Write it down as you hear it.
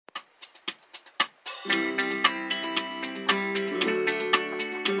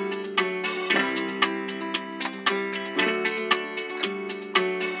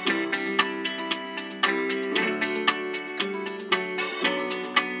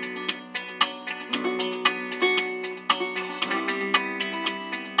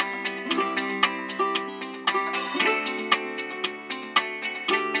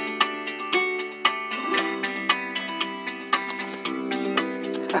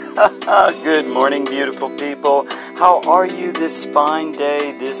Good morning, beautiful people. How are you this fine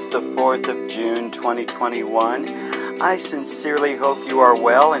day, this the 4th of June, 2021? I sincerely hope you are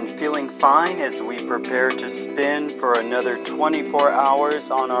well and feeling fine as we prepare to spin for another 24 hours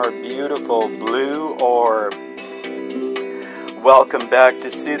on our beautiful blue orb. Welcome back to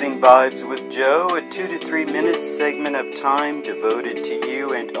Soothing Vibes with Joe, a 2 to 3 minute segment of time devoted to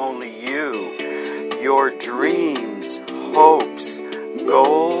you and only you, your dreams, hopes,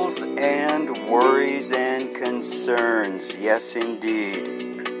 goals and worries and concerns. Yes, indeed.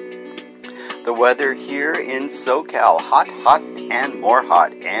 The weather here in SoCal, hot, and more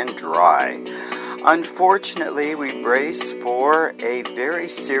hot and dry. Unfortunately, we brace for a very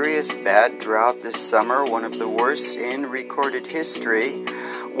serious bad drought this summer, one of the worst in recorded history.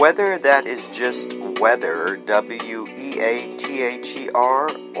 Whether that is just weather, W-E-A-T-H-E-R,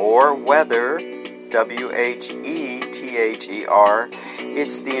 or weather, W-H-E-T-H-E-R,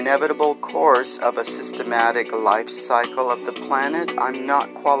 it's the inevitable course of a systematic life cycle of the planet. I'm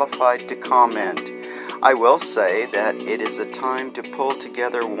not qualified to comment. I will say that it is a time to pull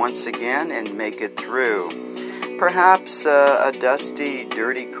together once again and make it through. Perhaps a dusty,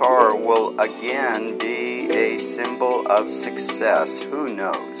 dirty car will again be a symbol of success. Who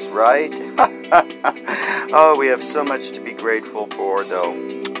knows, right? Oh, we have so much to be grateful for, though.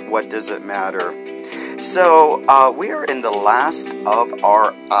 What does it matter? So, we are in the last of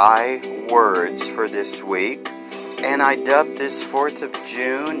our I words for this week, and I dubbed this 4th of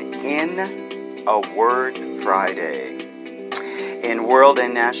June in a Word Friday. In world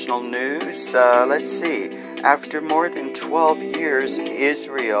and national news, let's see, after more than 12 years,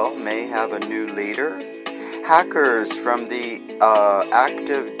 Israel may have a new leader. Hackers from the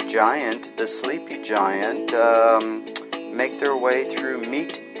active giant, the sleepy giant, make their way through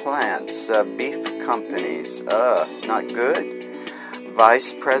meat plants, beef companies. Not good.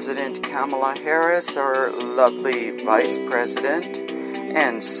 Vice President Kamala Harris, our lovely Vice President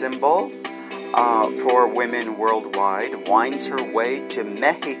and symbol for women worldwide, winds her way to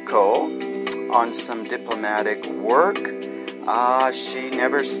Mexico on some diplomatic work. She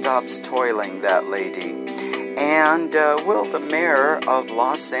never stops toiling, that lady. And will the mayor of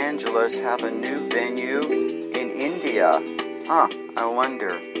Los Angeles have a new venue in India? I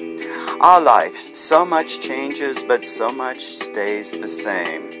wonder. Our life, so much changes, but so much stays the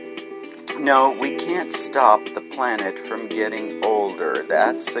same. No, we can't stop the planet from getting older.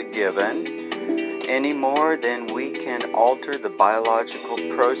 That's a given. Any more than we can alter the biological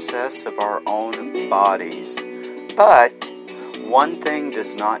process of our own bodies. But one thing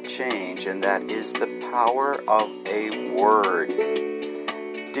does not change, and that is the power of a word.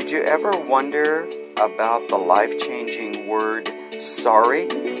 Did you ever wonder about the life-changing word sorry?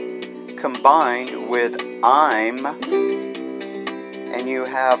 Combined with I'm, and you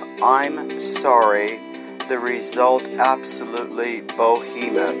have I'm sorry, the result absolutely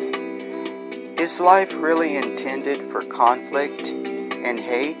behemoth. Is life really intended for conflict and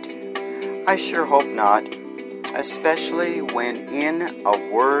hate? I sure hope not, especially when in a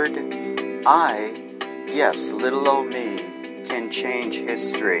word, I, yes, little old me, can change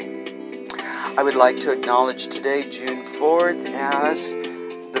history. I would like to acknowledge today, June 4th, as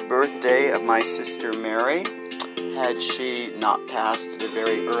the birthday of my sister Mary, had she not passed at a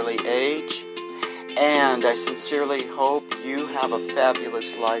very early age. And I sincerely hope you have a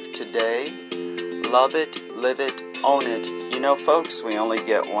fabulous life today. Love it, live it, own it. You know, folks, we only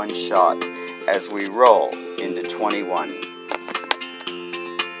get one shot as we roll into 21.